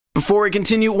Before we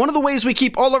continue, one of the ways we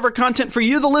keep all of our content for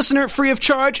you, the listener, free of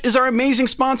charge is our amazing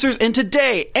sponsors, and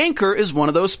today, Anchor is one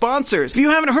of those sponsors. If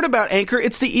you haven't heard about Anchor,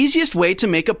 it's the easiest way to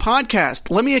make a podcast.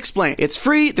 Let me explain. It's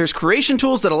free, there's creation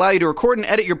tools that allow you to record and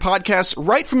edit your podcasts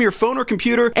right from your phone or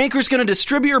computer. Anchor's going to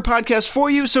distribute your podcast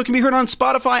for you so it can be heard on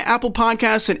Spotify, Apple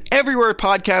Podcasts, and everywhere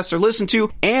podcasts are listened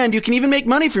to, and you can even make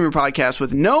money from your podcast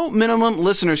with no minimum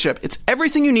listenership. It's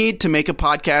everything you need to make a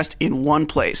podcast in one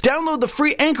place. Download the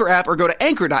free Anchor app or go to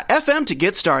anchor.fm to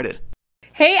get started.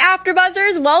 Hey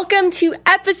AfterBuzzers, welcome to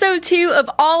episode 2 of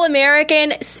All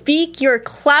American Speak Your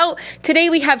Clout. Today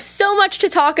we have so much to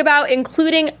talk about,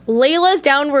 including Layla's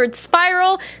downward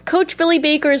spiral, Coach Billy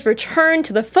Baker's return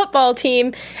to the football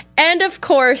team, and of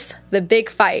course, the big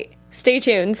fight. Stay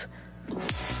tuned.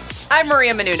 I'm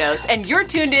Maria Menounos, and you're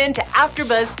tuned in to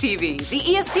AfterBuzz TV, the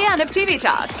ESPN of TV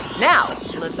talk. Now,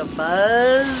 let the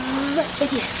buzz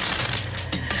begin.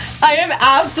 I am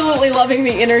absolutely loving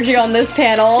the energy on this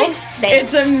panel.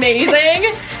 It's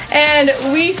amazing. And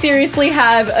we seriously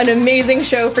have an amazing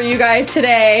show for you guys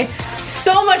today.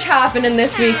 So much happened in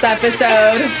this week's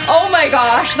episode. Oh my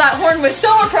gosh, that horn was so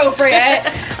appropriate.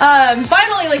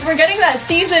 Finally, we're getting that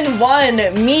season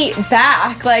 1 meat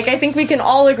back. I think we can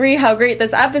all agree how great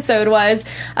this episode was.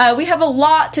 We have a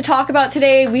lot to talk about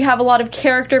today. We have a lot of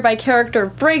character-by-character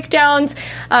breakdowns.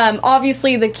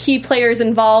 Obviously, the key players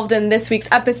involved in this week's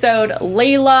episode,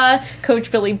 Layla, Coach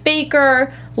Billy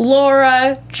Baker,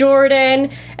 Laura, Jordan,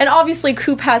 and obviously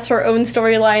Coop has her own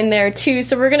storyline there too,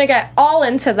 so we're going to get all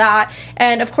into that.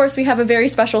 And of course we have a very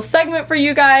special segment for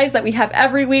you guys that we have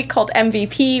every week called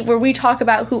MVP, where we talk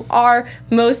about who our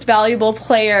most valuable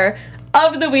player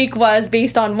of the week was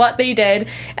based on what they did.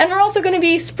 And we're also going to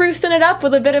be sprucing it up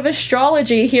with a bit of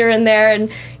astrology here and there,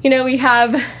 and we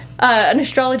have an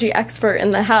astrology expert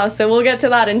in the house, so we'll get to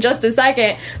that in just a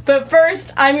second. But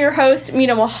first, I'm your host,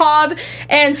 Mina Wahab,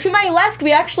 and to my left,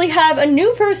 we actually have a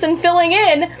new person filling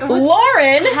in,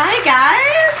 Lauren. Hi,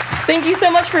 guys. Thank you so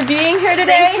much for being here today.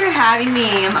 Thanks for having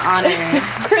me. I'm honored.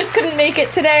 Chris couldn't make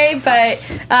it today, but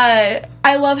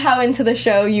I love how into the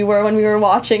show you were when we were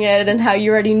watching it and how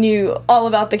you already knew all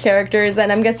about the characters,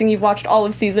 and I'm guessing you've watched all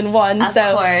of season 1. Of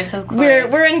course.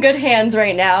 We're in good hands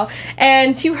right now.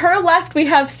 And to her left, we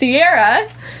have Sierra,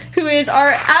 who is our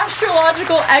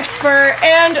astrological expert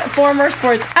and former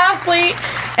sports athlete.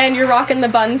 And you're rocking the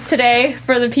buns today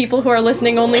for the people who are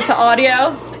listening only to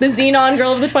audio. The Xenon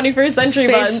girl of the 21st century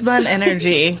Space bun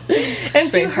energy.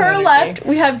 And to her left,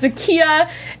 we have Zakia.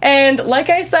 And like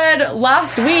I said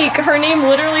last week, her name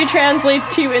literally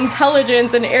translates to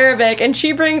intelligence in Arabic. And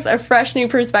she brings a fresh new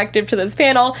perspective to this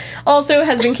panel. Also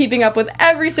has been keeping up with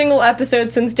every single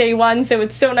episode since day 1. So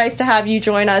it's so nice to have you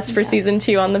join us for season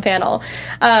 2 on the panel.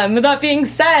 With that being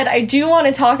said, I do want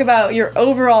to talk about your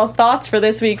overall thoughts for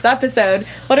this week's episode.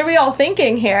 What are we all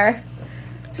thinking here?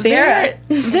 Sierra?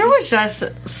 There was just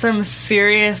some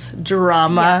serious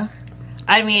drama. Yeah.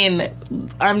 I mean,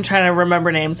 I'm trying to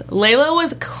remember names. Layla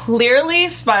was clearly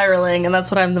spiraling, and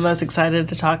that's what I'm the most excited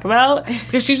to talk about,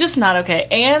 because she's just not okay.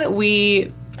 And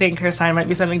we think her sign might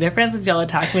be something different since y'all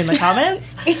attacked me in the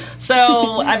comments.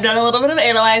 So I've done a little bit of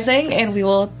analyzing, and we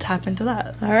will tap into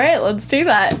that. All right, let's do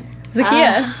that.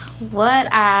 Zakia. What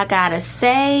I gotta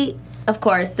say, of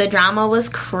course, the drama was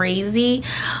crazy.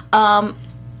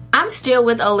 I'm still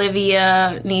with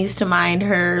Olivia needs to mind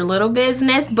her little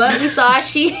business, but we saw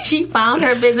she found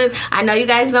her business. I know you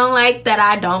guys don't like that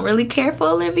I don't really care for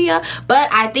Olivia, but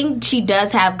I think she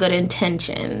does have good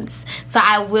intentions. So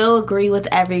I will agree with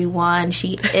everyone.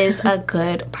 She is a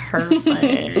good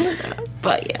person.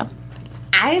 But yeah.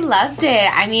 I loved it.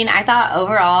 I mean, I thought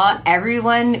overall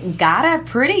everyone got a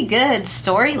pretty good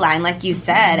storyline. Like you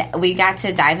said, we got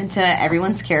to dive into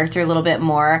everyone's character a little bit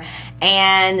more,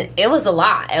 and it was a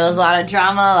lot. It was a lot of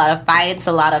drama, a lot of fights,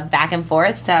 a lot of back and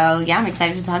forth. So, yeah, I'm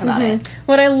excited to talk about it.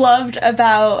 What I loved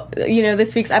about,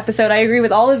 this week's episode, I agree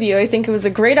with all of you. I think it was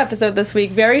a great episode this week,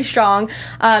 very strong.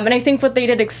 And I think what they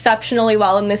did exceptionally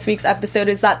well in this week's episode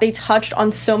is that they touched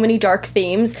on so many dark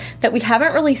themes that we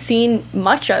haven't really seen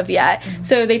much of yet.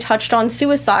 So they touched on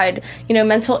suicide,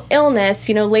 mental illness,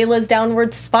 Layla's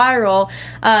downward spiral.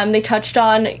 They touched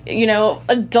on,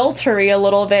 adultery a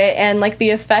little bit and the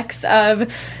effects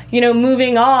of,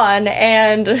 moving on.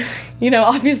 And,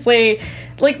 obviously,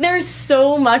 there's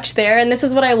so much there. And this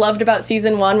is what I loved about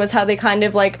season 1 was how they kind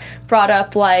of brought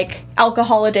up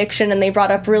alcohol addiction, and they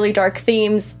brought up really dark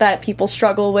themes that people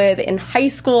struggle with in high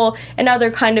school. And now they're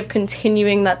kind of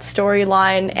continuing that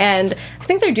storyline. And I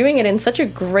think they're doing it in such a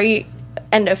great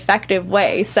and effective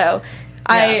way. So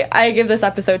I give this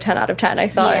episode 10 out of 10. I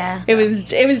thought it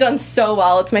was done so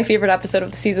well. It's my favorite episode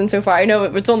of the season so far. I know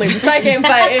it's only the second,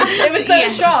 but it was so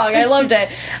strong. I loved it.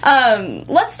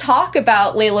 Let's talk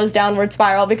about Layla's downward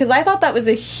spiral, because I thought that was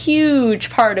a huge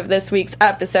part of this week's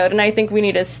episode, and I think we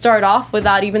need to start off with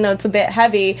that, even though it's a bit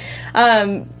heavy.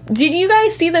 Did you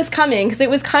guys see this coming? Because it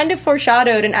was kind of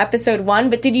foreshadowed in episode 1,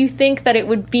 but did you think that it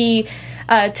would be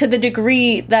to the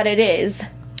degree that it is?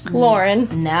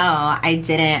 Lauren? No, I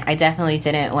didn't. I definitely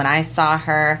didn't. When I saw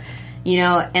her,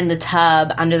 in the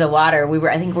tub under the water,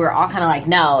 I think we were all kind of like,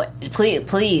 no,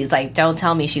 please, like, don't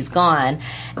tell me she's gone.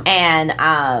 And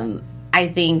I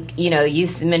think, you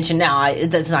mentioned, no,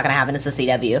 it's not going to happen. It's a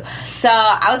CW. So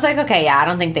I was like, okay, I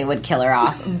don't think they would kill her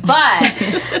off.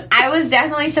 But I was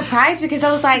definitely surprised, because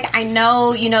I was like, I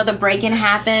know, the break-in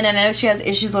happened, and I know she has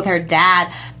issues with her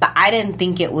dad, but I didn't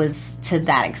think it was to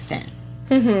that extent.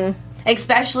 Mm-hmm.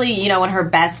 Especially, when her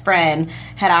best friend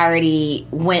had already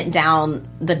went down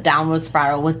the downward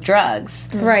spiral with drugs.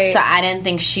 Right. So I didn't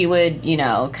think she would,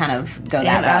 kind of go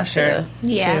that route. Sure.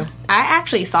 Yeah. I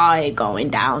actually saw it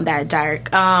going down that dark.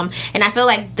 And I feel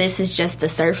like this is just the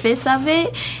surface of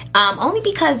it. Only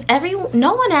because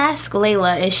no one asks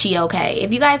Layla, is she okay?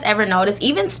 If you guys ever notice,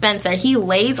 even Spencer, he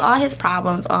lays all his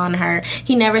problems on her.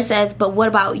 He never says, but what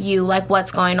about you? Like,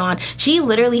 what's going on? She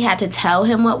literally had to tell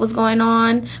him what was going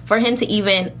on for him to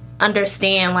even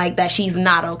understand, like, that she's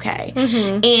not okay.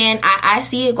 Mm-hmm. And I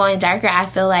see it going darker. I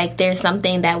feel like there's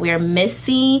something that we're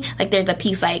missing. Like, there's a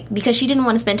piece, like, because she didn't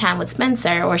want to spend time with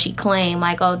Spencer, or she claimed,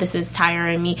 like, oh, this is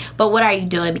tiring me. But what are you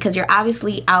doing? Because you're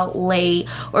obviously out late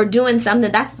or doing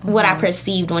something. That's what I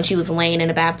perceived when she was laying in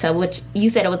the bathtub, which you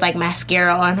said it was like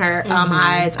mascara on her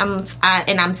eyes.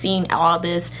 I'm seeing all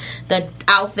this, the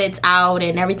outfits out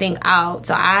and everything out.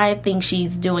 So I think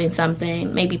she's doing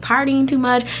something. Maybe partying too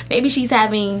much. Maybe she's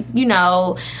having,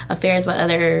 affairs with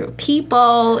other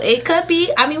people. It could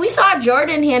be. I mean, we saw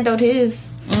Jordan handled his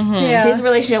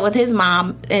relationship with his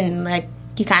mom, and, like,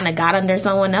 he kind of got under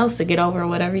someone else to get over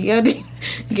whatever you gotta do.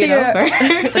 Get over.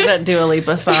 It's like that Dua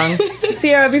Lipa song.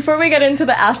 Sierra, before we get into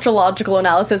the astrological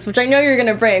analysis, which I know you're going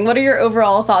to bring, what are your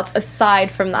overall thoughts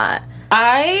aside from that?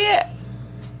 I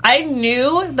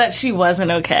knew that she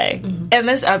wasn't okay. Mm-hmm. In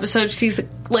this episode, she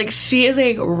is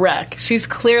a wreck. She's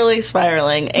clearly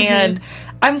spiraling, and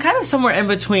I'm kind of somewhere in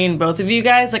between both of you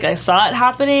guys. Like, I saw it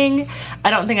happening.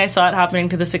 I don't think I saw it happening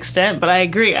to this extent, but I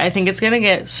agree. I think it's going to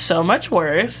get so much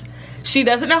worse. She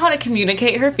doesn't know how to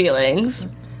communicate her feelings.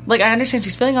 Like, I understand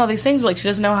she's feeling all these things, but, like, she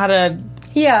doesn't know how to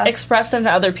express them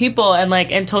to other people. And,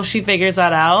 like, until she figures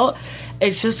that out,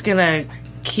 it's just going to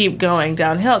keep going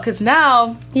downhill. Because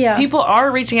now people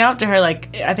are reaching out to her.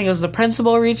 Like, I think it was the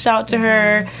principal reached out to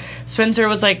her. Spencer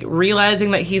was, like,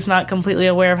 realizing that he's not completely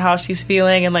aware of how she's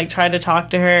feeling and, like, tried to talk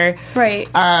to her. Right.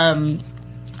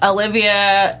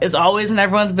 Olivia is always in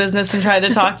everyone's business and tried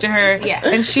to talk to her.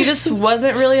 And she just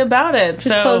wasn't really about it.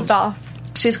 She's closed off.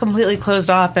 She's completely closed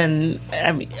off, and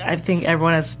I think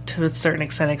everyone has, to a certain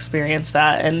extent, experienced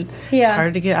that, and it's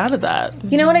hard to get out of that.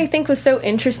 You know what I think was so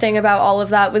interesting about all of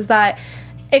that was that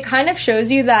it kind of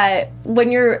shows you that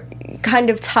when you're kind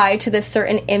of tied to this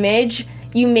certain image,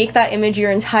 you make that image your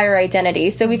entire identity.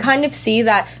 So we kind of see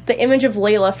that the image of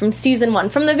Layla from season 1,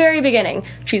 from the very beginning,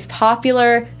 she's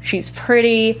popular, she's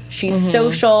pretty, she's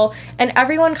social, and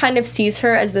everyone kind of sees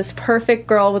her as this perfect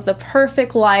girl with the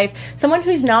perfect life, someone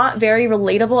who's not very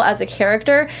relatable as a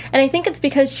character. And I think it's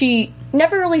because she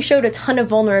never really showed a ton of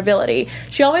vulnerability.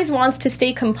 She always wants to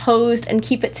stay composed and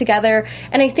keep it together.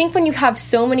 And I think when you have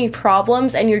so many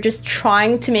problems and you're just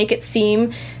trying to make it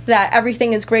seem that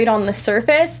everything is great on the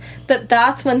surface,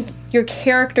 that's when your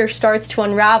character starts to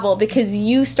unravel, because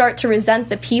you start to resent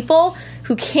the people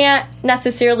who can't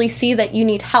necessarily see that you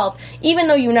need help, even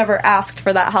though you never asked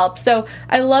for that help. So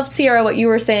I loved, Sierra, what you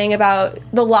were saying about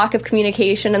the lack of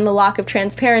communication and the lack of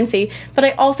transparency, but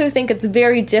I also think it's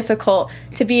very difficult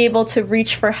to be able to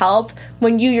reach for help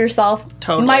when you yourself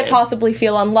might possibly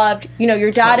feel unloved.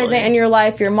 Your dad isn't in your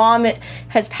life, your mom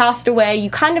has passed away, you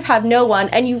kind of have no one,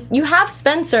 and you have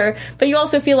Spencer, but you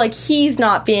also feel like he's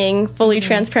not being fully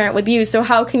transparent with you. So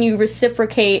how can you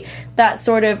reciprocate that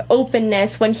sort of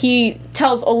openness when he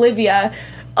tells Olivia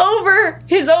over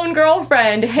his own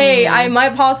girlfriend, hey, I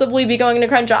might possibly be going to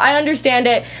Crenshaw? I understand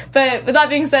it, but with that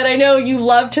being said, I know you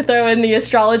love to throw in the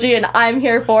astrology, and I'm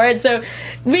here for it. So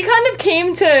we kind of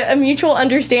came to a mutual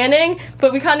understanding,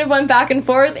 but we kind of went back and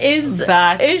forth. Is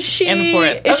she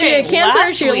a Cancer?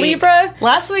 Is she a Libra?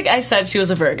 Last week I said she was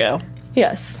a Virgo.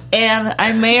 Yes. And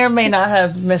I may or may not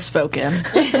have misspoken.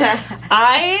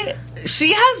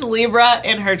 She has Libra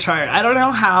in her chart. I don't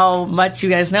know how much you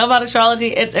guys know about astrology.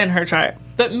 It's in her chart.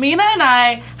 But Mina and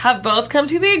I have both come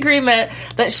to the agreement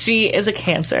that she is a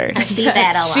Cancer. I see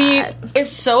that a lot. She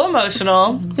is so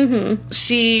emotional.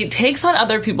 She takes on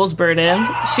other people's burdens.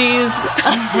 She's...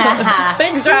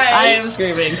 Thanks, Ryan. I am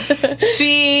screaming.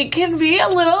 She can be a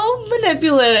little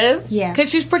manipulative. Yeah. Because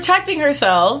she's protecting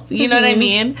herself. You know what I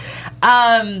mean?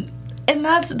 And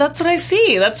that's what I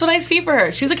see. That's what I see for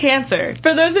her. She's a Cancer.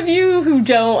 For those of you who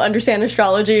don't understand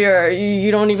astrology or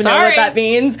you don't even know Sorry. what that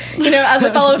means, as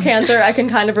a fellow Cancer, I can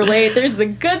kind of relate. There's the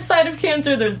good side of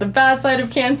Cancer, there's the bad side of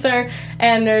Cancer,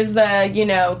 and there's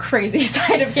the, crazy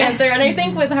side of Cancer. And I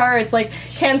think with her, it's like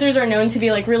Cancers are known to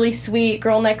be like really sweet,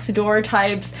 girl next door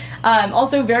types,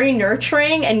 also very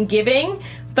nurturing and giving.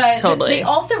 But Totally. they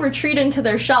also retreat into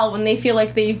their shell when they feel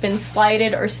like they've been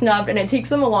slighted or snubbed, and it takes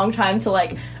them a long time to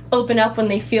like open up when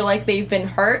they feel like they've been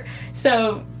hurt.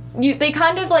 So they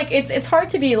kind of like it's hard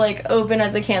to be like open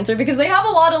as a Cancer because they have a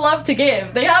lot of love to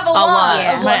give. They have a lot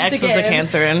of love My to ex give. was a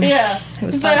Cancer, and it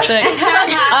was toxic.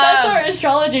 That's our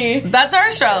astrology. That's our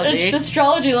astrology. It's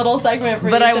astrology little segment for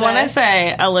you But I today. want to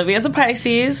say Olivia's a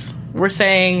Pisces. We're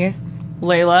saying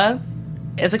Layla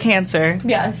is a Cancer.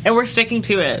 Yes. And we're sticking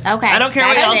to it. Okay, I don't care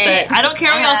what that's y'all say. it. I don't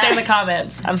care what y'all say in the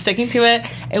comments. I'm sticking to it,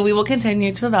 and we will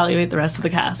continue to evaluate the rest of the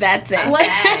cast. That's it.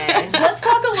 Let's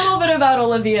talk a little bit about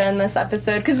Olivia in this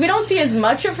episode, because we don't see as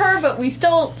much of her, but we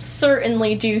still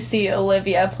certainly do see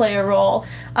Olivia play a role.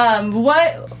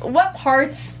 What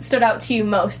parts stood out to you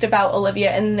most about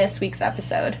Olivia in this week's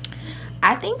episode?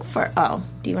 I think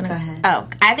do you want to Go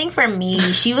ahead. I think for me,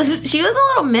 she was a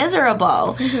little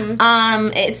miserable.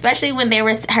 Especially when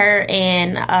her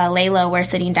and Layla were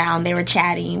sitting down, they were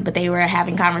chatting, but they were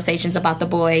having conversations about the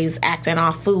boys acting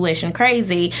all foolish and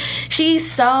crazy.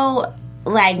 She's so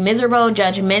like miserable,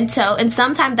 judgmental, and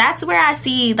sometimes that's where I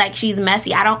see like she's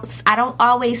messy. I don't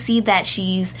always see that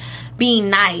she's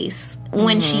being nice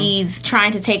when she's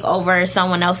trying to take over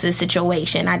someone else's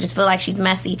situation. I just feel like she's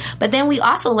messy. But then we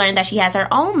also learned that she has her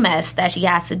own mess that she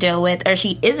has to deal with, or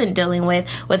she isn't dealing with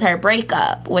her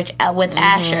breakup, with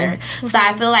Asher. So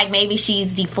I feel like maybe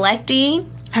she's deflecting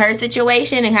her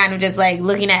situation and kind of just like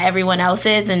looking at everyone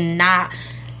else's and not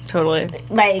Totally.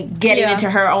 like getting into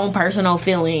her own personal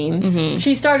feelings.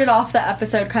 She started off the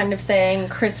episode kind of saying,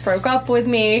 Chris broke up with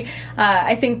me.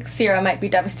 I think Sierra might be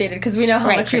devastated because we know how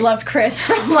much you loved Chris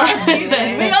from last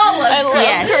season. We all love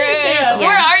Yes. Chris.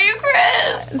 Where are you,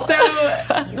 Chris?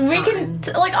 So we can,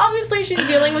 obviously she's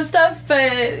dealing with stuff, but,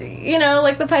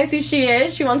 like the Pisces she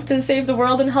is, she wants to save the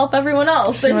world and help everyone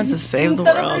else. She wants to save the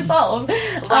instead world. of herself.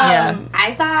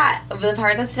 I thought the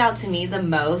part that stood out to me the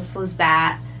most was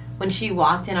that when she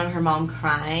walked in on her mom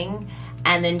crying,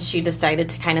 and then she decided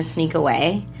to kind of sneak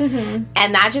away. And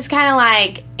that just kind of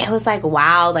like, it was like,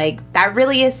 wow, like that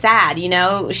really is sad.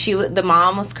 The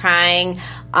mom was crying.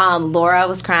 Laura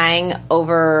was crying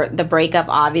over the breakup,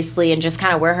 obviously, and just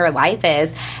kind of where her life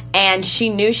is. And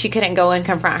she knew she couldn't go and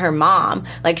confront her mom.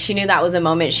 Like, she knew that was a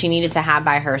moment she needed to have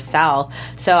by herself.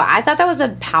 So I thought that was a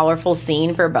powerful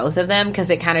scene for both of them,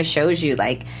 because it kind of shows you,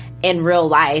 like, in real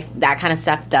life, that kind of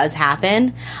stuff does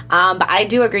happen. But I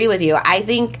do agree with you. I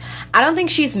don't think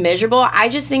she's miserable. I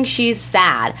just think she's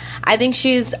sad. I think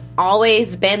she's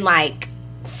always been, like,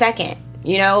 second.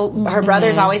 Her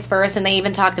brother's always first, and they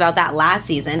even talked about that last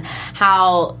season,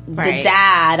 how the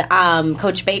dad,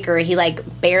 Coach Baker, he,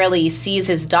 like, barely sees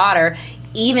his daughter,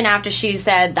 even after she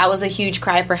said that was a huge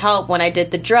cry for help when I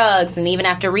did the drugs, and even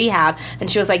after rehab, and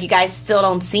she was like, you guys still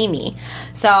don't see me.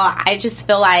 So I just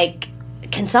feel like,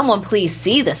 can someone please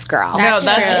see this girl? That's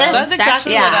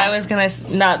exactly what I was gonna.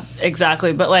 Not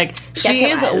exactly, but like she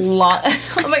is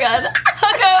oh my god,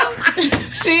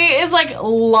 she is like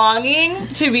longing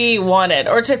to be wanted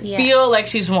or to feel like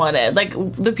she's wanted. Like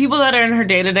the people that are in her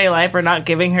day-to-day life are not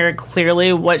giving her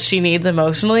clearly what she needs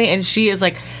emotionally, and she is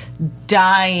like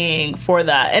dying for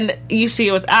that. And you see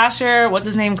it with Asher. What's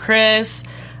his name? Chris.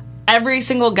 Every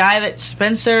single guy that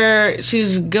Spencer.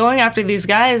 She's going after these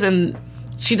guys and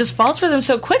she just falls for them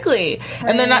so quickly,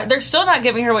 and they're still not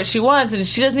giving her what she wants, and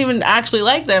she doesn't even actually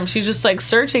like them. She's just like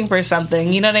searching for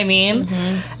something, you know what I mean?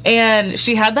 And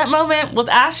she had that moment with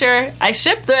Asher. I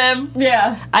shipped them.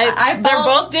 Yeah, they're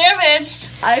both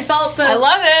damaged. I love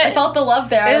it. I felt the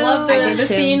love there. I love the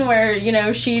scene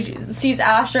where she sees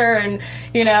Asher and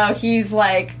he's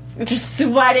like just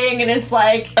sweating, and it's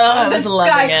like, this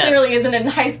guy clearly isn't in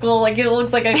high school. Like, it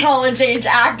looks like a college-age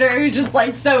actor who's just,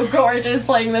 like, so gorgeous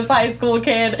playing this high school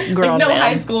kid. Grown like, no man.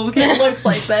 high school kid looks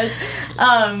like this.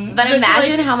 But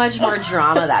imagine how much more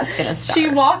drama that's going to start. She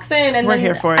walks in, and We're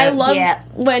here for it. I love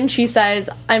when she says,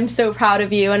 I'm so proud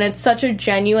of you, and it's such a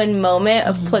genuine moment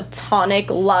of platonic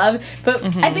love. But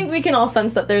I think we can all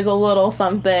sense that there's a little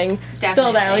something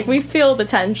still there. Like, we feel the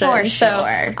tension. For sure.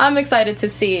 So I'm excited to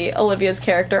see Olivia's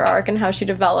character arc and how she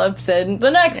develops in the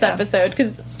next episode,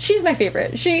 because she's my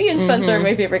favorite. She and Spencer are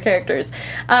my favorite characters.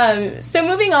 So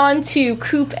moving on to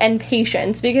Coop and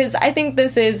Patience, because I think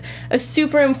this is a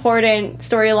super important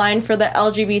storyline for the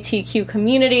LGBTQ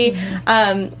community.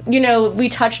 You know, we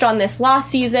touched on this last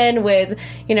season with,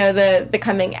 you know, the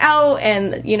coming out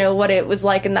and, you know, what it was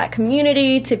like in that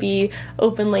community to be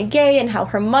openly gay and how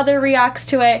her mother reacts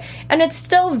to it. And it's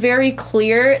still very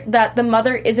clear that the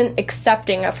mother isn't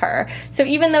accepting of her. So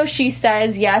even though she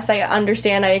says, yes, I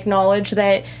understand, I acknowledge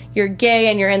that you're gay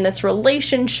and you're in this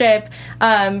relationship,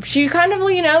 she kind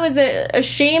of, you know, is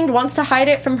ashamed, wants to hide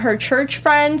it from her church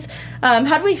friends.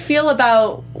 How do we feel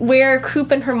about where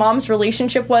Coop and her mom's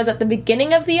relationship was at the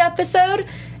beginning of the episode,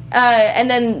 and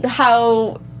then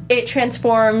how it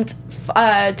transformed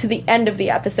to the end of the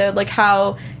episode, like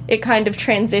how it kind of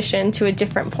transitioned to a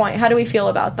different point? How do we feel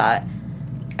about that?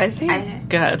 I think.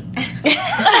 Good.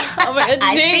 Oh my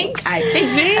God, Jinx.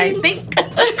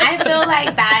 I feel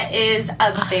like that is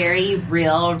a very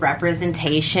real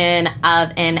representation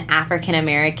of an African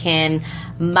American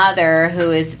mother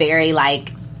who is very,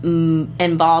 like,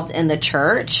 involved in the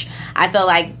church. I feel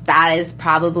like that is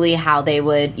probably how they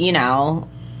would, you know,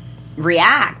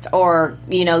 react or,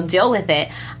 you know, deal with it.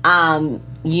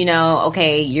 You know,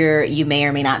 okay, you may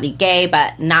or may not be gay,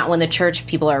 but not when the church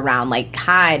people are around. Like,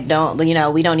 hi, don't, you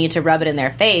know, we don't need to rub it in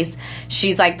their face.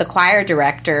 She's like the choir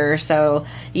director, so,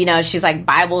 you know, she's like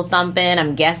Bible thumping,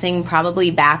 I'm guessing probably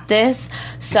Baptist.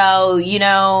 So, you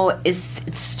know,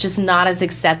 it's just not as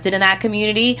accepted in that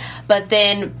community. But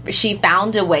then she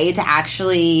found a way to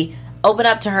actually open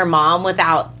up to her mom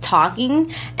without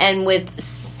talking and with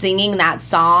singing that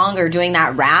song or doing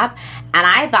that rap. And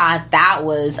I thought that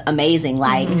was amazing.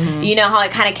 Like, you know how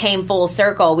it kind of came full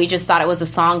circle. We just thought it was a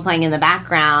song playing in the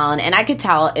background. And I could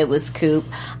tell it was Coop,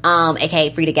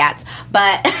 a.k.a. Frida Gatz.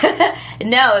 But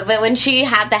no, but when she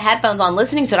had the headphones on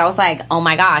listening to it, I was like, oh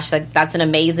my gosh, like that's an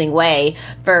amazing way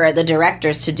for the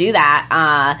directors to do that.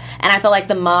 And I feel like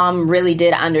the mom really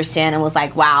did understand and was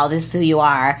like, wow, this is who you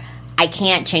are. I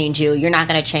can't change you. You're not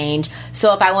going to change.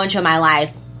 So if I want you in my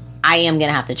life, I am going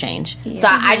to have to change. Yeah. So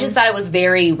I just thought it was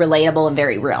very relatable and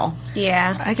very real.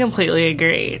 Yeah. I completely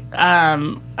agree.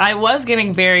 I was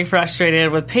getting very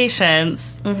frustrated with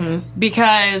Patience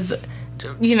because,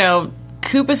 you know,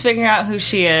 Coop is figuring out who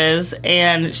she is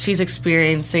and she's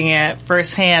experiencing it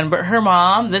firsthand. But her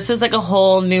mom, this is like a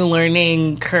whole new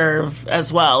learning curve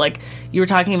as well. Like you were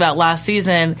talking about last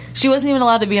season, she wasn't even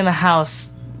allowed to be in the house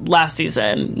last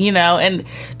season, you know, and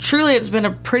truly it's been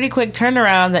a pretty quick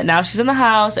turnaround that now she's in the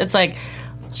house. It's like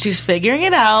she's figuring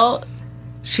it out.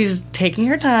 She's taking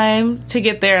her time to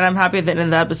get there, and I'm happy that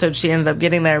in the episode she ended up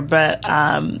getting there. But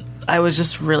I was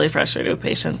just really frustrated with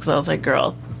Patience because I was like,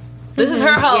 girl, this is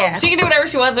her home. Yeah. She can do whatever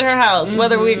she wants in her house,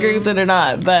 whether we agree with it or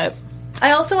not. But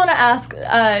I also want to ask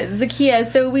Zakia,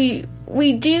 so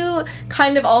we do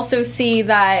kind of also see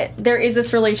that there is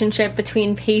this relationship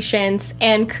between Patience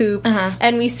and Coop,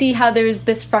 and we see how there's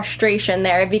this frustration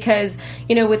there because,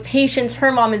 you know, with Patience,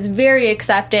 her mom is very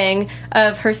accepting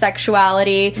of her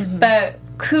sexuality, but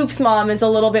Coop's mom is a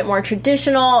little bit more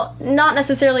traditional, not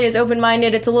necessarily as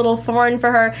open-minded. It's a little foreign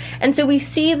for her. And so we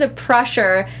see the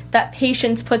pressure that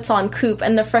Patience puts on Coop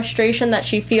and the frustration that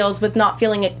she feels with not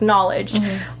feeling acknowledged.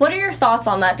 What are your thoughts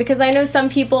on that? Because I know some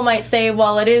people might say,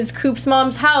 well, it is Coop's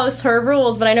mom's house, her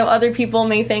rules, but I know other people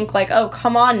may think like, oh,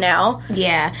 come on now.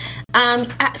 Yeah.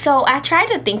 So I try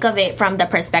to think of it from the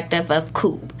perspective of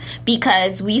Coop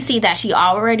because we see that she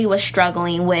already was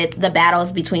struggling with the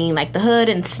battles between like the hood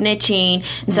and snitching.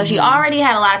 And so she already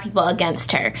had a lot of people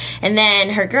against her. And then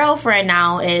her girlfriend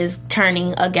now is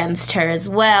turning against her as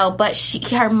well. But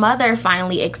her mother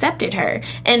finally accepted her.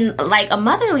 And like a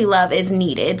motherly love is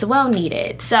needed. It's well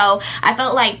needed. So I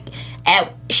felt like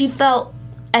she felt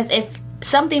as if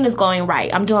something is going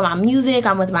right. I'm doing my music.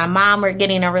 I'm with my mom. We're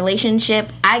getting a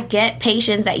relationship. I get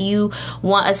Patience that you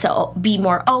want us to be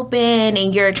more open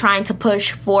and you're trying to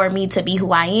push for me to be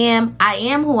who I am. I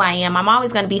am who I am. I'm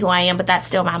always going to be who I am, but that's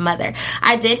still my mother.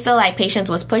 I did feel like Patience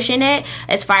was pushing it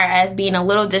as far as being a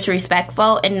little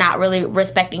disrespectful and not really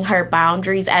respecting her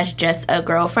boundaries as just a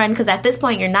girlfriend because at this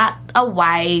point you're not a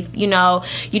wife, you know,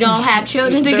 you don't have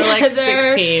children together. They're like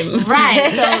 16.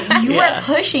 Right. So you were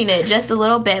pushing it just a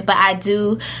little bit, but I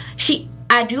do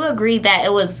agree that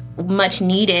it was much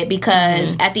needed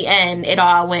because at the end it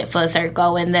all went full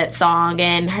circle in that song,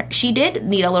 and she did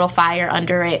need a little fire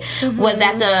under it. Was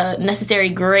that the necessary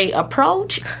great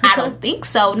approach? I don't think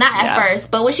so. Not at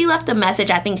first, but when she left the message,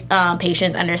 I think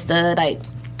Patience understood. Like,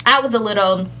 I was a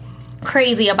little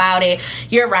crazy about it.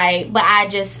 You're right, but I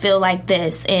just feel like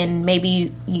this, and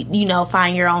maybe you know,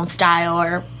 find your own style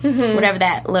or whatever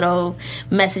that little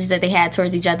message that they had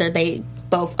towards each other. They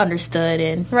both understood.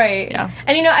 And right. Yeah.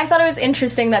 And, you know, I thought it was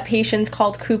interesting that Patience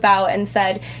called Coop out and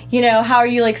said, you know, how are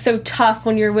you, like, so tough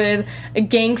when you're with a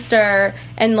gangster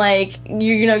and, like,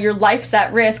 you know, your life's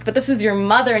at risk, but this is your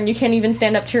mother and you can't even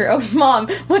stand up to your own mom.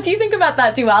 What do you think about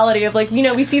that duality of, like, you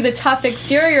know, we see the tough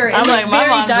exterior in like,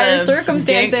 very dire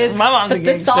circumstances, my mom's but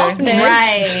the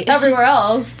softness everywhere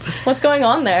else. What's going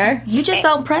on there? You just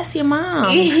don't press your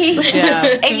mom.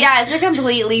 It's a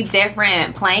completely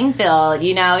different playing field.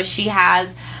 You know, she has,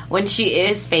 when she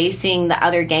is facing the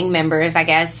other gang members, I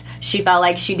guess she felt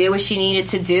like she did what she needed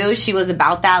to do. She was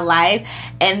about that life.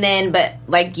 And then, but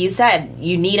like you said,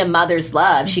 you need a mother's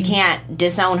love. She can't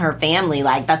disown her family.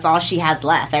 Like, that's all she has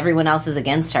left. Everyone else is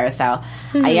against her. So,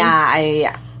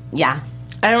 This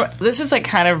is like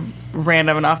kind of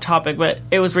random and off topic, but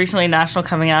it was recently National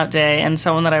Coming Out Day, and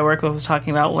someone that I work with was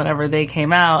talking about whenever they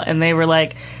came out, and they were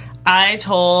like, I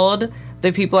told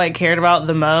the people I cared about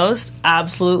the most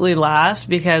absolutely last,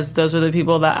 because those were the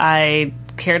people that I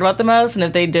cared about the most, and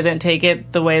if they didn't take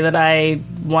it the way that I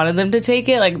wanted them to take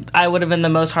it, like, I would have been the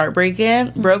most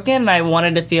broken, and I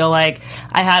wanted to feel like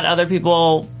I had other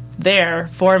people there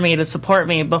for me to support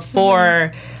me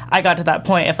before I got to that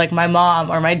point. If, like, my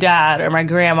mom or my dad or my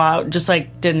grandma just,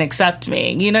 like, didn't accept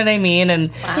me, you know what I mean?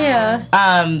 And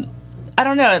I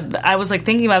don't know, I was, like,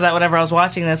 thinking about that whenever I was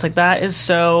watching this. Like, that is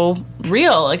so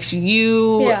real. Like,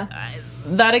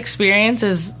 that experience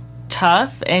is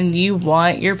tough, and you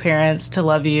want your parents to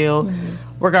love you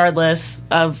regardless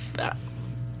of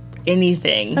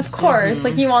anything. Of course.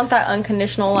 Like, you want that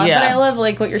unconditional love. But I love,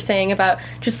 like, what you're saying about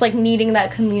just, like, needing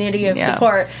that community of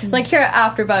support. Like, here at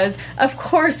AfterBuzz, of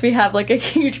course we have, like, a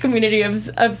huge community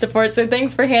of support. So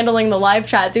thanks for handling the live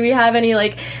chat. Do we have any,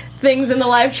 like, things in the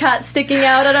live chat sticking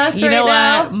out at us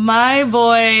now? My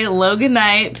boy Logan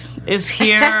Knight is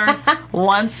here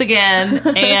once again,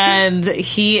 and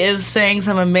he is saying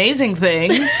some amazing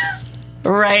things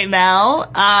right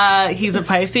now. He's a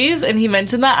Pisces, and he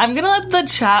mentioned that. I'm gonna let the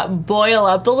chat boil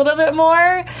up a little bit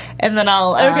more, and then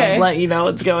I'll let you know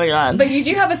what's going on. But you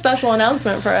do have a special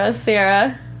announcement for us,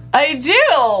 Sierra. I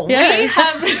do. Yes.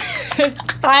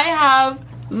 I have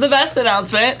the best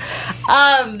announcement.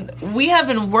 We have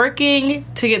been working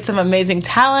to get some amazing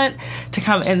talent to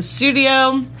come in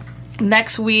studio.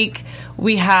 Next week,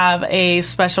 we have a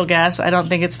special guest. I don't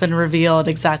think it's been revealed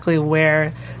exactly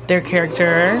where their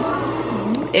character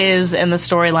is in the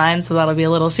storyline, so that'll be a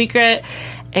little secret.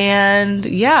 And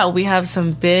we have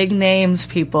some big names,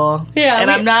 people. Yeah, and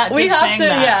I'm not just saying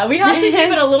that. Yeah, we have to keep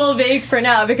it a little vague for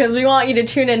now, because we want you to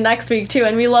tune in next week too.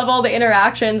 And we love all the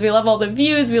interactions, we love all the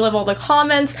views, we love all the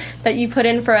comments that you put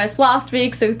in for us last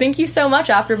week. So thank you so much,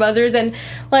 AfterBuzzers, and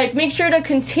like, make sure to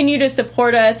continue to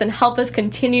support us and help us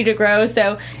continue to grow.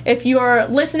 So if you're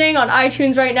listening on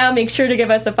iTunes right now, make sure to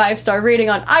give us a 5-star rating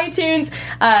on iTunes.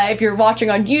 If you're watching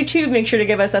on YouTube, make sure to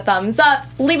give us a thumbs up.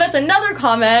 Leave us another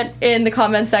comment in the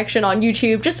comment section on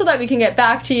YouTube, just so that we can get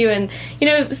back to you and, you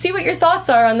know, see what your thoughts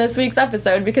are on this week's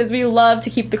episode, because we love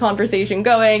to keep the conversation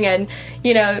going, and,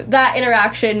 you know, that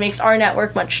interaction makes our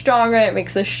network much stronger, it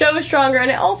makes the show stronger,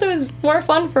 and it also is more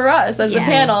fun for us as a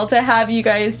panel to have you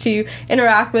guys to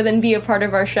interact with and be a part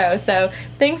of our show. So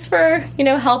thanks for, you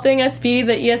know, helping us be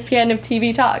the ESPN of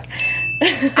TV talk.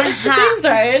 Thanks,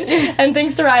 Ryan. And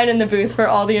thanks to Ryan in the booth for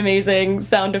all the amazing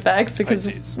sound effects,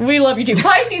 because we love you too.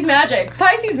 Pisces magic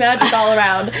all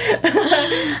around.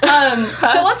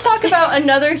 So let's talk about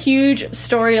another huge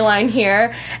storyline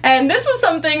here. And this was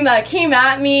something that came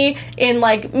at me in,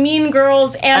 like, Mean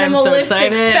Girls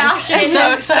animalistic fashion. I'm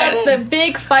so excited. That's the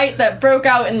big fight that broke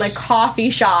out in the coffee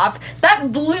shop.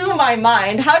 That blew my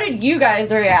mind. How did you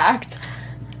guys react?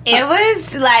 It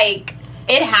was like,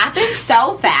 it happened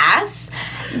so fast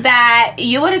that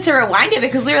you wanted to rewind it,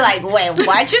 because we were like, wait,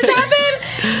 what just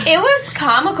happened? It was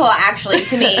comical, actually,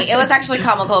 to me. It was actually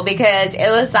comical, because it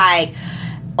was like,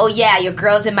 oh yeah, your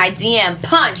girl's in my DM,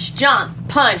 punch, jump,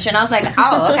 punch. And I was like,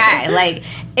 oh, okay. Like,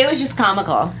 it was just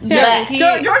comical. Yeah,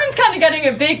 Jordan's kind of getting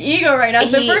a big ego right now.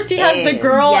 So first he has the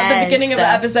girl at the beginning of the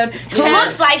episode who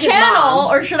looks like his Channel,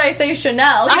 mom. Or should I say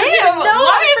Chanel?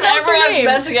 Why is everyone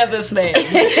messing up this name?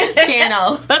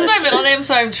 Channel. That's my middle name,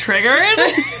 so I'm triggered.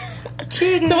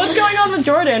 So what's going on with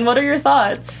Jordan? What are your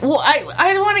thoughts? Well,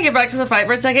 I want to get back to the fight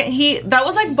for a second. That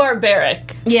was like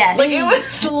barbaric. Yes. Like, it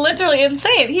was literally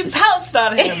insane. He pounced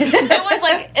on him. It was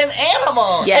like an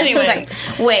animal. Yeah. Anyways. Like,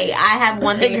 wait, I have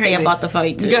one thing to say about the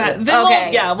fight, too. Go ahead.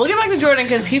 We'll get back to Jordan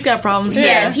because he's got problems.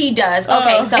 Yes, he does.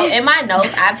 Okay, so in my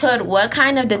notes, I put what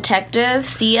kind of detective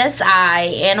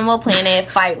CSI Animal Planet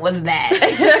fight was that?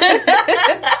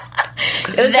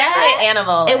 It was definitely an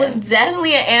animal. It was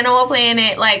definitely an Animal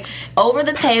Planet, like, over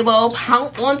the table,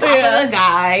 pounced on top of the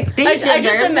guy. I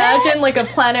just imagine, like, a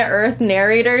Planet Earth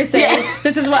narrator saying,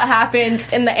 this is what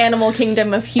happens in the animal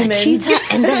kingdom of humans. The cheetah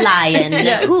and the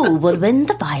lion. Who will win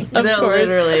the fight? Of course.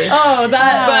 Literally. Oh,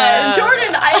 that. But Jordan,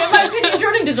 in my opinion,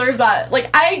 Jordan deserves that.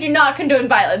 Like, I do not condone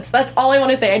violence. That's all I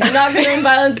want to say. I do not condone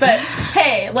violence, but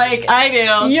hey, like. I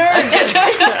do.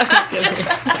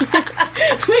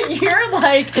 You're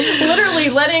like literally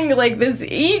letting like this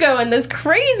ego and this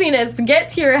craziness get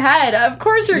to your head. Of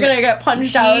course you're gonna get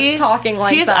punched out talking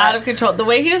like he's that. He's out of control. The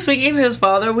way he was speaking to his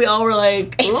father, we all were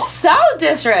like, it's so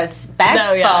disrespectful.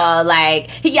 No, yeah. Like,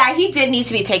 he did need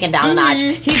to be taken down a notch.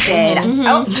 He did.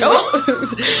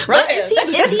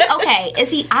 Right. Is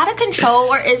he out of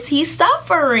control or is he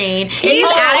suffering? He's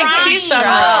out of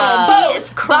control. He is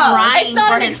crying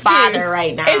for his father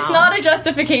right now. It's not a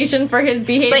justification for his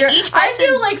behavior. I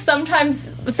feel like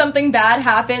sometimes something bad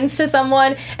happens to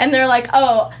someone and they're like,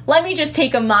 oh, let me just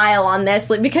take a mile on this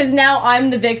because now I'm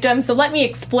the victim, so let me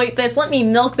exploit this, let me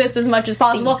milk this as much as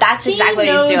possible. That's exactly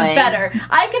what he's doing. Better.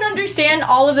 I can understand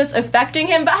all of this affecting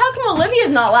him, but how come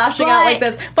Olivia's not lashing out like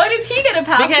this? Why does he get a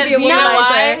pass to be a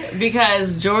womanizer?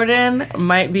 Because Jordan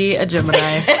might be a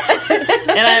Gemini.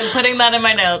 And I'm putting that in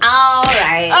my notes. All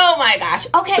right. Oh my gosh.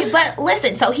 Okay, but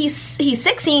listen, so he's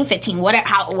 16, 15,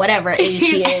 whatever age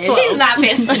he is. 12. He's not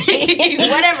 15.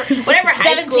 whatever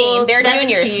high 17. school. They're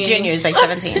juniors, like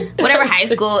 17. Whatever high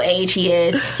school age he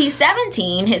is. He's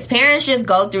 17. His parents just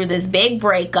go through this big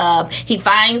breakup. He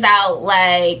finds out,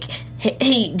 like,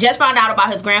 he just found out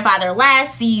about his grandfather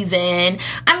last season.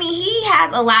 I mean, he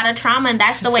has a lot of trauma, and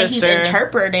that's the way he's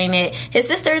interpreting it. His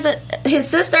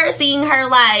sister seeing her,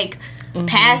 like,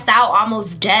 passed out,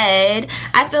 almost dead.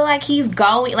 I feel like he's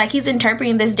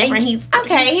interpreting this different. He's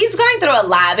going through a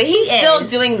lot, but he's still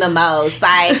doing the most.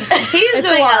 Like, he's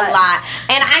doing a lot.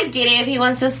 And I get it if he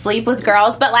wants to sleep with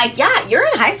girls, but like, yeah, you're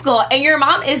in high school and your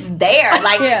mom is there.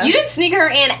 Like, you didn't sneak her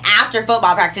in after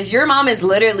football practice. Your mom is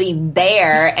literally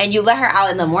there, and you let her out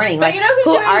in the morning. But like, you know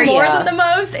who's doing more than the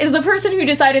most is the person who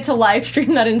decided to live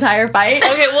stream that entire fight.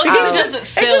 Okay, well, he's just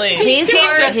silly. He's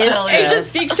just silly. It just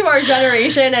speaks to our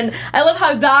generation, and I love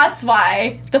how that's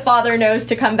why the father knows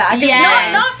to come back.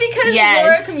 Yes. Not because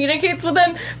Laura communicates with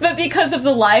him, but because of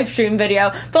the live stream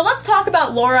video. But let's talk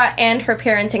about Laura and her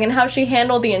parenting and how she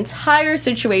handled the entire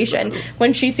situation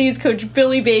when she sees Coach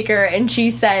Billy Baker and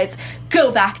she says, go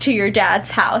back to your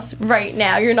dad's house right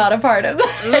now. You're not a part of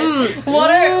this.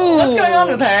 What's going on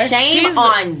with her? Shame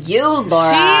on you,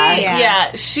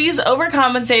 Laura. She's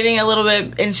overcompensating a little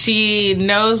bit, and she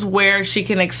knows where she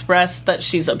can express that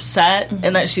she's upset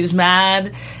and that she's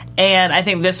mad. And I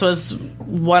think this was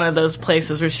one of those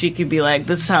places where she could be like,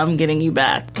 this is how I'm getting you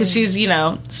back. Because she's,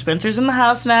 Spencer's in the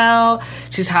house now.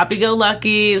 She's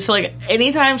happy-go-lucky. So, like,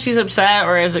 anytime she's upset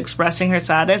or is expressing her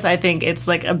sadness, I think it's,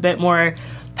 like, a bit more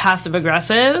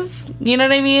passive-aggressive. You know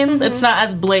what I mean? Mm-hmm. It's not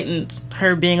as blatant,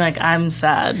 her being like, I'm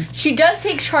sad. She does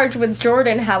take charge with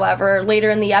Jordan, however, later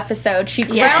in the episode. She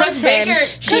grounds him.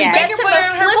 She gets him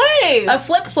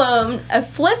a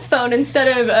flip phone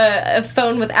instead of a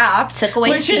phone with apps. Took away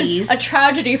which keys. Is a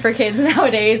tragedy for kids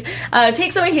nowadays.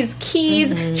 Takes away his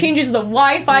keys, changes the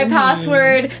Wi-Fi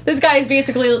password. This guy is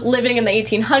basically living in the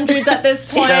 1800s at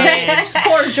this point.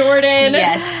 Poor Jordan.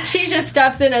 Yes. She just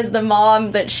steps in as the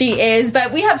mom that she is.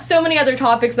 But we have so many other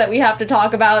topics that we have to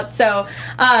talk about. So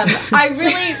I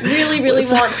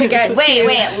really want to get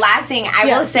Wait. Last thing I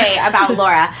will say about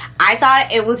Laura. I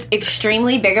thought it was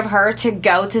extremely big of her to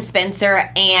go to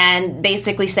Spencer and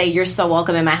basically say, you're so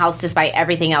welcome in my house despite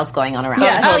everything else going on around.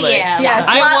 Yes. Totally. Yes.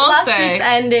 Last week's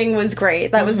ending was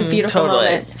great. That was a beautiful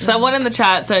moment. Someone in the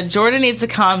chat said, Jordan needs to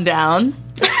calm down.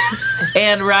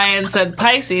 And Ryan said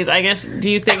Pisces. I guess, do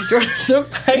you think Jordan's a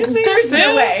Pisces? There's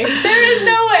no way. There is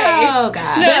no way. Oh,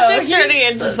 God. No, this is turning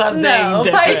into something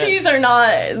different. Pisces are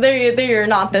not, they are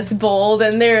not this bold,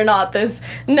 and they're not this,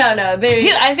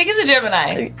 I think he's a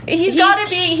Gemini. He's got to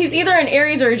be, he's either an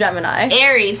Aries or a Gemini.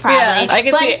 Aries, probably. Yeah, I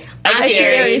can see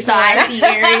Aries, so I see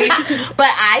Aries. But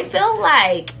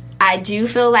I do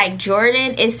feel like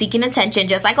Jordan is seeking attention,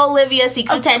 just like Olivia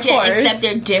seeks attention, except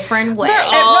they're different ways. It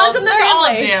runs in the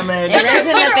family. It runs in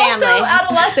the family. Also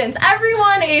adolescents.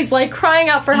 Everyone is like crying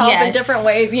out for help in different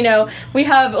ways. You know, we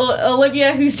have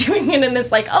Olivia who's doing it in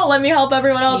this like, oh, let me help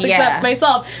everyone else except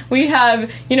myself. We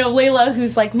have, Layla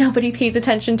who's like, nobody pays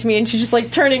attention to me, and she's just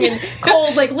like turning in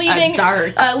cold, like leaving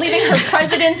her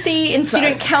presidency in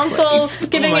student council,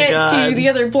 giving it to the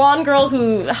other blonde girl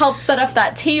who helped set up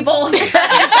that table.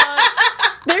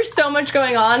 There's so much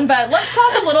going on, but let's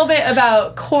talk a little bit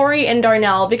about Corey and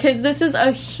Darnell, because this is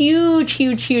a huge,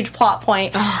 huge, huge plot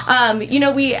point.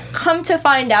 We come to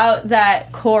find out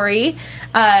that Corey,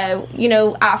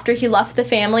 after he left the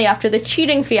family, after the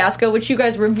cheating fiasco, which you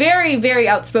guys were very, very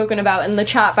outspoken about in the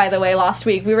chat, by the way, last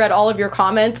week. We read all of your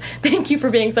comments. Thank you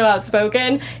for being so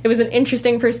outspoken. It was an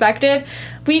interesting perspective.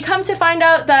 We come to find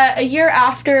out that a year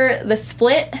after the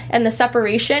split and the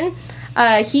separation,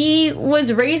 he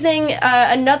was raising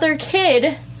another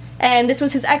kid, and this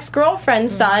was his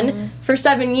ex-girlfriend's son, for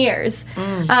 7 years.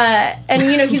 And,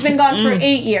 he's been gone for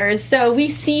 8 years. So we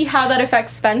see how that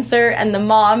affects Spencer and the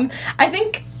mom. I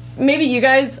think maybe you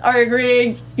guys are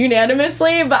agreeing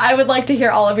unanimously, but I would like to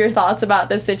hear all of your thoughts about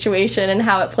this situation and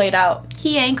how it played out.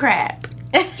 He ain't crap.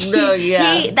 No,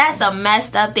 yeah. That's a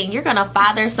messed up thing. You're gonna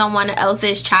father someone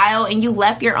else's child, and you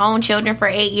left your own children for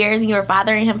 8 years, and you were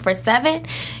fathering him for 7,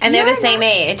 and they're the same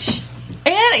age.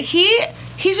 And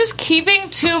he's just keeping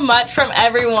too much from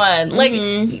everyone. Like,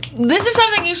 this is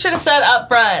something you should have said up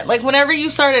front. Like, whenever you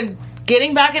started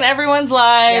getting back in everyone's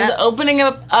lives, opening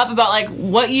up about like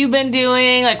what you've been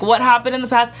doing, like what happened in the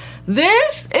past.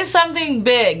 This is something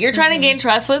big. You're trying to gain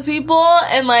trust with people,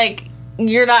 and like,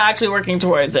 you're not actually working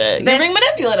towards it. You're being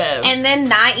manipulative. And then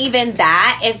not even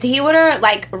that. If he would have,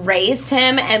 like, raised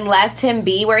him and left him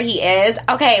be where he is,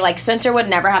 okay, like, Spencer would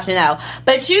never have to know.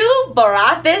 But you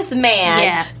brought this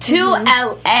man to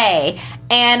L.A.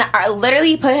 and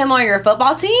literally put him on your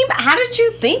football team? How did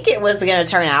you think it was going to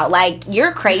turn out? Like,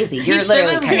 you're crazy. You're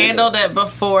literally crazy. Handled it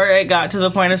before it got to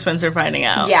the point of Spencer finding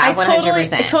out. Yeah,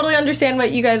 100%. I totally understand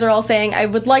what you guys are all saying. I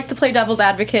would like to play devil's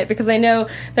advocate, because I know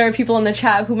there are people in the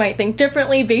chat who might think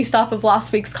differently based off of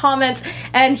last week's comments.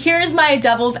 And here's my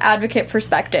devil's advocate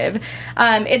perspective.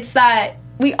 It's that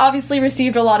we obviously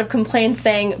received a lot of complaints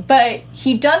saying, but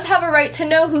he does have a right to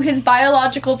know who his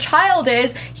biological child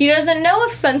is. He doesn't know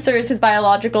if Spencer is his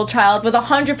biological child with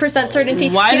 100%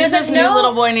 certainty. Why does this new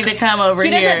little boy need to come over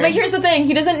here? But here's the thing.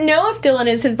 He doesn't know if Dylan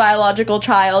is his biological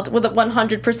child with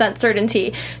 100%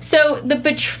 certainty. So the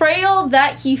betrayal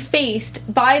that he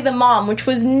faced by the mom, which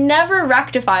was never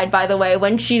rectified, by the way,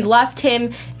 when she left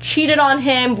him, cheated on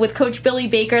him with Coach Billy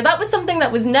Baker, that was something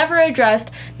that was never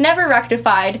addressed, never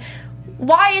rectified.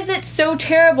 Why is it so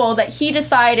terrible that he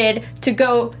decided to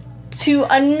go to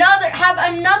have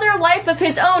another life of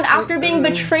his own after being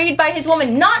betrayed by his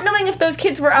woman, not knowing if those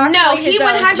kids were actually his own?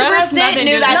 No, he 100%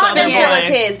 knew that Spencer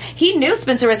was his. He knew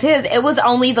Spencer was his. It was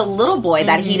only the little boy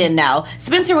that he didn't know.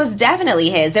 Spencer was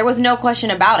definitely his. There was no question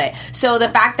about it. So the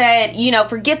fact that,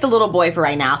 forget the little boy for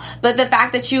right now, but the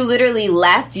fact that you literally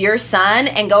left your son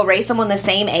and go raise someone the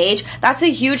same age, that's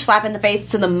a huge slap in the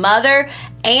face to the mother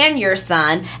and your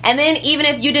son. And then even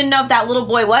if you didn't know if that little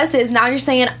boy was his, now you're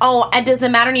saying, oh, it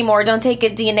doesn't matter anymore. Don't take a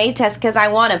DNA test because I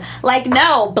want him. Like,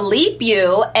 no, bleep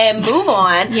you and move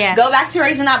on. Go back to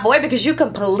raising that boy, because you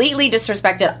completely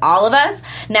disrespected all of us.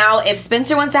 Now, if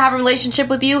Spencer wants to have a relationship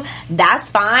with you,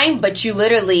 that's fine, but you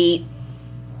literally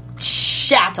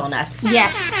shat on us.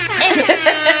 Yeah.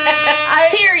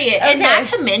 Period. Okay. And not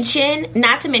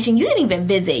to mention, you didn't even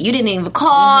visit. You didn't even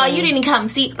call. You didn't come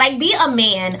see. Like, be a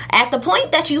man. At the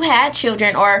point that you had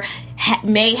children or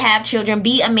may have children,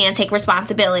 be a man, take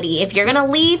responsibility. If you're gonna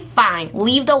leave, fine,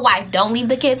 leave the wife, don't leave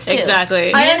the kids too.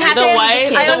 Exactly. I understand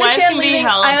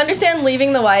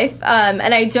leaving the wife,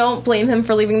 and I don't blame him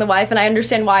for leaving the wife, and I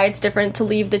understand why it's different to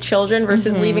leave the children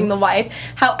versus leaving the wife.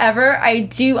 However, I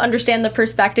do understand the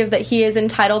perspective that he is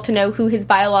entitled to know who his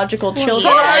biological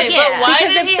children are. But why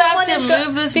did he have to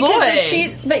move this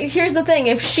boy? But here's the thing,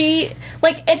 if she,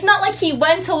 like, it's not like he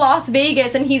went to Las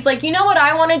Vegas and he's like, you know what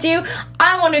I want to do?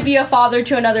 I want to be a father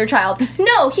to another child.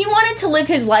 No, he wanted to live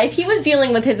his life. He was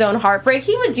dealing with his own heartbreak.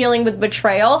 He was dealing with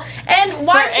betrayal. And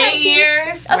why for can't 8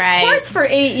 years? Of course, for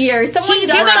 8 years. Someone He's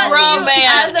does a that grown to you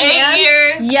man. as a 8 man.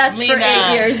 years? Yes, for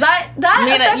Mina. 8 years. That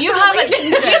Mina, affects you the have a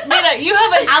relationship. Mina, you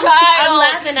have a child. I'm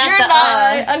laughing at You're the, not.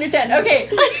 I understand. Okay.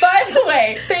 By the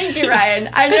way, thank you, Ryan.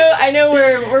 I know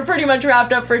we're pretty much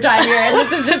wrapped up for time here, and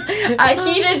this is just a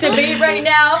heated debate right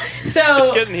now. So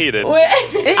It's getting heated.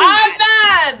 I'm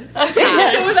mad.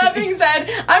 So with that being said,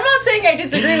 I'm not saying I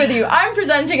disagree with you. I'm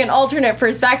presenting an alternate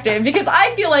perspective because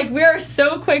I feel like we're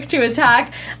so quick to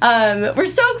attack. We're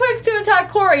so quick to attack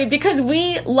Corey because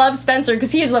we love Spencer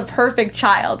because he is the perfect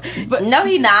child. But no,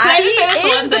 he's not. Can I He just say this is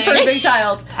one the thing? perfect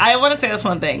child. I want to say this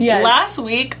one thing. Yes. Last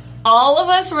week, all of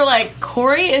us were like,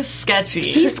 Corey is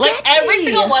sketchy. He's like, sketchy. every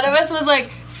single one of us was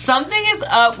like, something is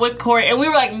up with Corey. And we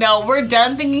were like, no, we're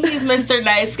done thinking he's Mr.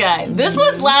 Nice Guy. This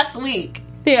was last week.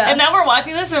 Yeah. And now we're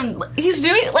watching this and he's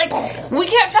doing, like, we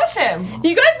can't trust him.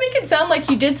 You guys make it sound like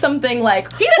he did something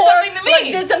like He did something to me.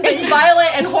 like did something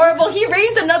violent and horrible. He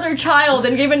raised another child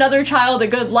and gave another child a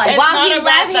good life. It's While not he about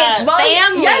left that. his Well,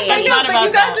 family. Yes, I It's know, not but about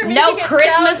you guys that. are making No it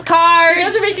Christmas sound, cards. You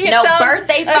guys are making it no sound,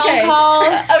 birthday phone okay.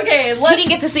 calls. Okay, He let's didn't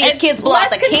get to see his kids blow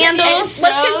out the candles.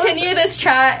 Let's continue this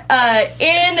chat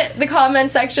in the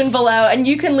comment section below, and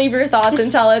you can leave your thoughts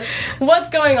and tell us what's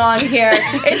going on here.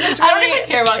 Is this I don't really, even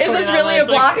care about is this Corey really a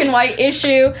Online. black and white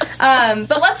issue?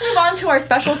 But let's move on to our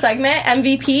special segment,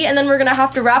 MVP, and then we're gonna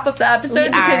have to wrap up the episode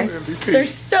because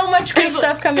there's so much great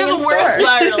stuff coming in Because we're store.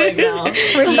 spiraling now.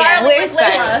 We're spiraling we're with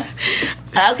Layla.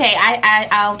 Okay,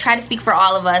 I'll try to speak for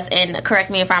all of us and correct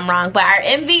me if I'm wrong, but our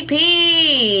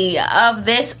MVP of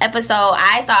this episode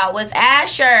I thought was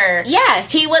Asher. Yes.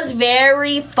 He was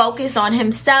very focused on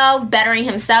himself, bettering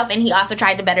himself, and he also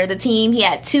tried to better the team. He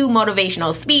had 2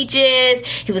 motivational speeches.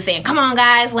 He was saying, come on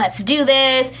guys, let's do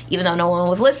this, even though no one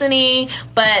was listening,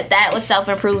 but that was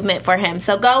self-improvement for him.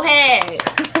 So go ahead.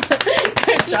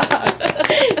 Good job,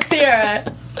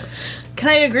 Sierra. Can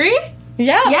I agree?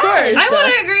 Yeah, of Yes. course. I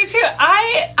want to agree too.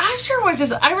 Asher was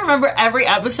just. I remember every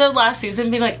episode last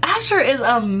season being like, Asher is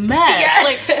a mess.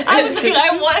 Like I was like,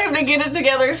 I want him to get it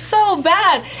together so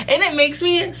bad, and it makes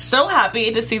me so happy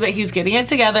to see that he's getting it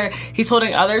together. He's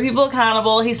holding other people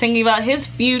accountable. He's thinking about his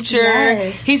future.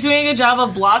 Yes. He's doing a job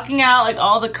of blocking out like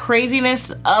all the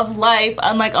craziness of life,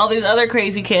 unlike all these other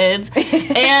crazy kids.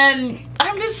 And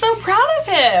I'm just so proud of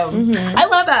him. I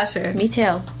love Asher. Me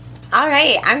too. All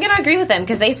right, I'm gonna agree with them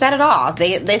because they said it all.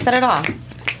 They said it all.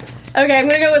 Okay, I'm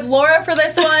gonna go with Laura for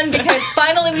this one because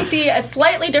finally we see a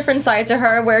slightly different side to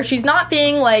her where she's not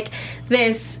being like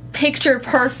this picture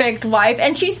perfect wife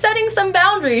and she's setting some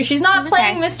boundaries. She's not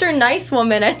playing Mr. Nice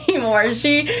Woman anymore.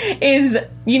 She is,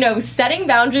 setting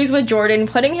boundaries with Jordan,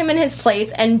 putting him in his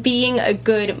place and being a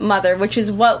good mother, which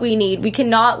is what we need. We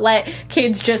cannot let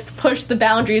kids just push the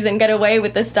boundaries and get away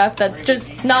with this stuff that's just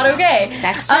not okay.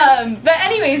 That's true. But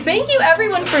anyways, thank you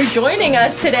everyone for joining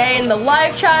us today in the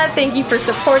live chat. Thank you for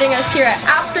supporting us here at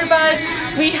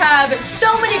AfterBuzz. We have so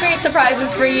many great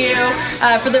surprises for you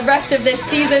for the rest of this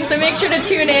season, so make sure to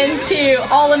tune in to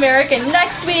All American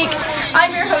next week.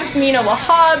 I'm your host, Mina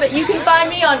Wahab. You can find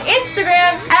me on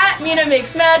Instagram at Mina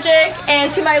Makes Magic, and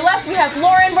to my left we have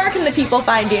Lauren. Where can the people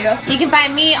find you? You can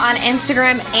find me on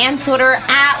Instagram and Twitter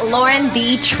at Lauren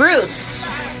the Truth.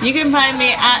 You can find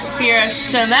me at Sierra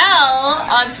Chanel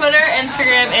on Twitter,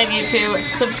 Instagram, and YouTube.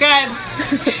 Subscribe.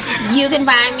 You can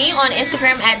find me on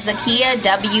Instagram at Zakia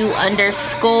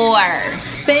W_.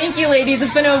 Thank you, ladies.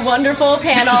 It's been a wonderful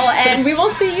panel, and we will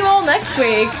see you all next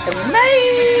week.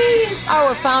 Bye!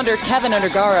 Our founder, Kevin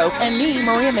Undergaro, and me,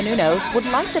 Maria Menounos, would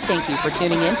like to thank you for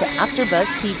tuning in to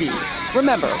AfterBuzz TV.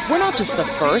 Remember, we're not just the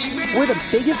first, we're the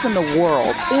biggest in the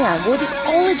world, and we're the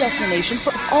only destination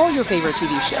for all your favorite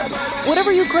TV shows.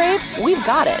 Whatever you crave, we've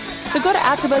got it. So go to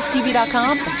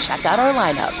AfterBuzzTV.com and check out our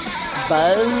lineup.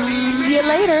 Buzz you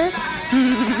later.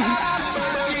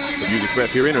 The views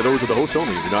expressed herein are those of the hosts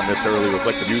only and do not necessarily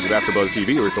reflect the views of AfterBuzz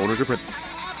TV or its owners or principals.